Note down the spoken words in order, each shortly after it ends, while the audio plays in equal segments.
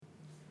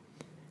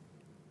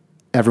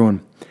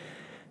Everyone,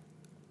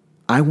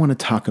 I want to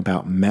talk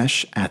about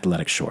mesh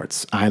athletic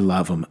shorts. I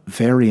love them.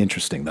 Very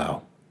interesting,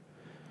 though.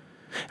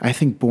 I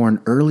think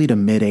born early to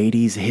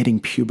mid-'80s, hitting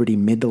puberty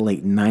mid to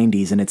late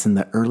 '90s, and it's in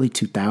the early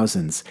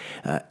 2000s,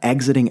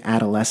 exiting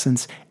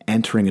adolescence,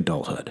 entering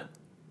adulthood.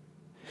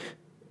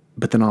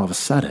 But then all of a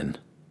sudden,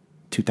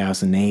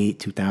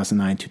 2008,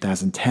 2009,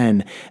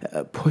 2010,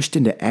 pushed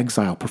into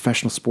exile,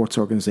 professional sports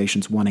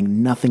organizations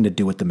wanting nothing to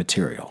do with the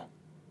material.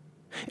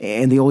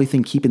 And the only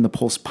thing keeping the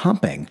pulse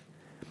pumping,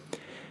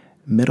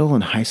 middle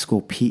and high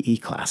school PE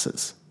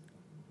classes.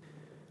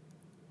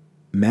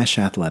 Mesh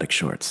athletic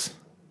shorts.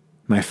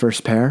 My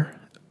first pair,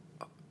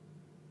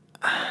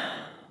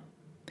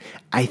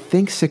 I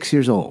think 6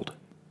 years old.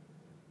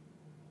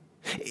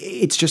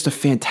 It's just a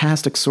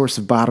fantastic source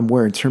of bottom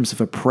wear in terms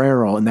of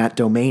apparel in that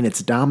domain.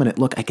 It's dominant.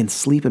 Look, I can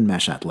sleep in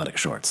mesh athletic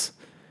shorts.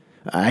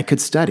 I could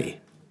study.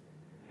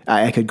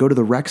 I could go to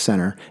the rec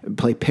center,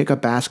 play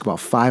pickup basketball,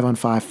 5-on-5,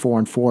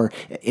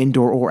 4-on-4,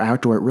 indoor or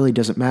outdoor. It really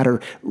doesn't matter.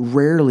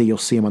 Rarely you'll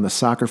see them on the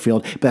soccer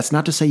field, but that's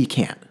not to say you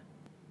can't.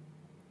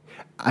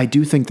 I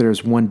do think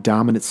there's one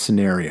dominant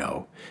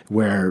scenario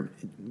where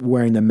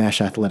wearing the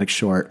mesh athletic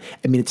short,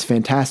 I mean, it's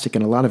fantastic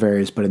in a lot of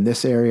areas, but in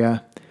this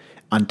area,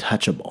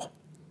 untouchable.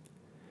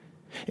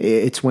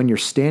 It's when you're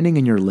standing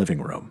in your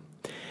living room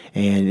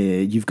and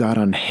you've got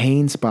on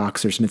Hanes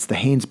boxers, and it's the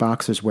Hanes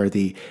boxers where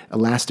the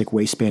elastic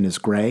waistband is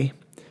gray,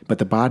 but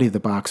the body of the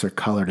boxer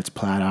colored, it's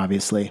plaid,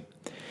 obviously.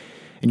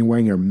 And you're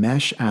wearing your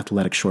mesh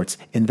athletic shorts,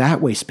 and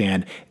that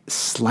waistband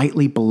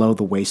slightly below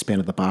the waistband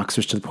of the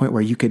boxers to the point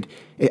where you could,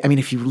 I mean,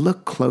 if you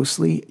look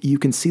closely, you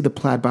can see the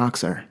plaid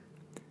boxer.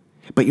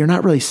 But you're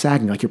not really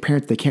sagging. Like your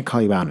parents, they can't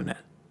call you out in it.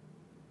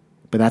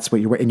 But that's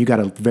what you're wearing. And you got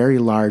a very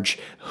large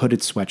hooded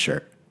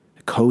sweatshirt,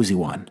 a cozy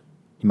one.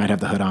 You might have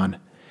the hood on.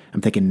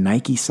 I'm thinking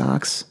Nike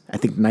socks. I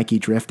think Nike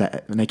Drift,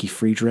 Nike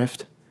Free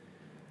Drift.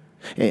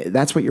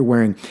 That's what you're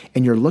wearing.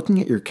 And you're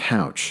looking at your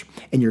couch.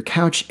 And your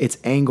couch, it's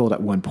angled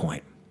at one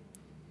point.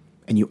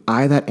 And you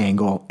eye that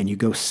angle and you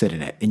go sit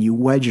in it and you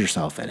wedge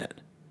yourself in it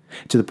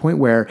to the point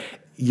where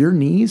your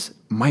knees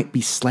might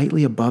be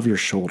slightly above your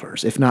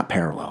shoulders, if not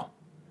parallel.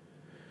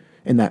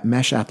 And that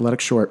mesh athletic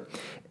short,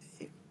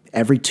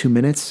 every 2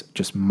 minutes,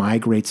 just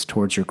migrates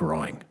towards your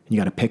groin. You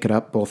got to pick it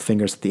up, both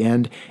fingers at the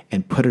end,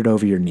 and put it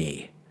over your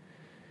knee.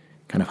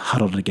 Kind of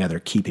huddled together,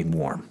 keeping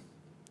warm.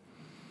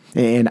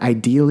 And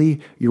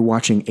ideally, you're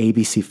watching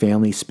ABC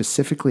Family,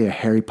 specifically a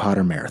Harry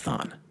Potter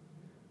marathon.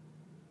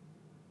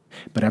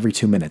 But every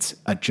 2 minutes,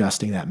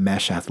 adjusting that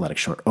mesh athletic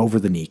short over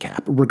the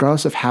kneecap.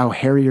 Regardless of how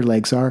hairy your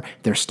legs are,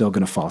 they're still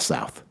going to fall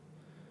south.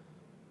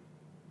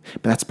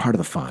 But that's part of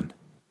the fun.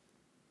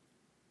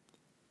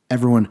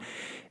 Everyone,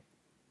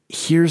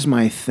 here's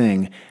my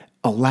thing.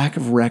 A lack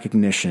of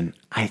recognition,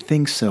 I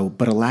think so,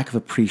 but a lack of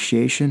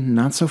appreciation,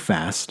 not so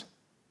fast.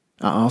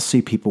 I'll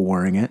see people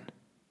wearing it.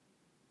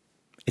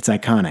 It's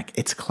iconic.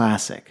 It's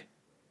classic.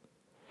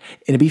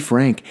 And to be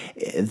frank,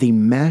 the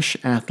mesh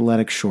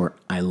athletic short,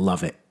 I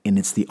love it. And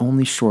it's the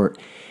only short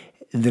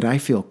that I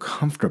feel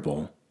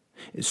comfortable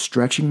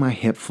stretching my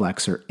hip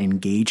flexor,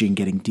 engaging,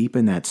 getting deep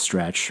in that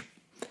stretch,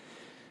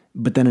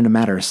 but then in a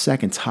matter of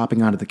seconds,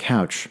 hopping onto the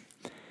couch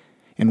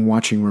and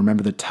watching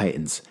Remember the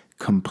Titans,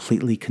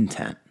 completely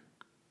content.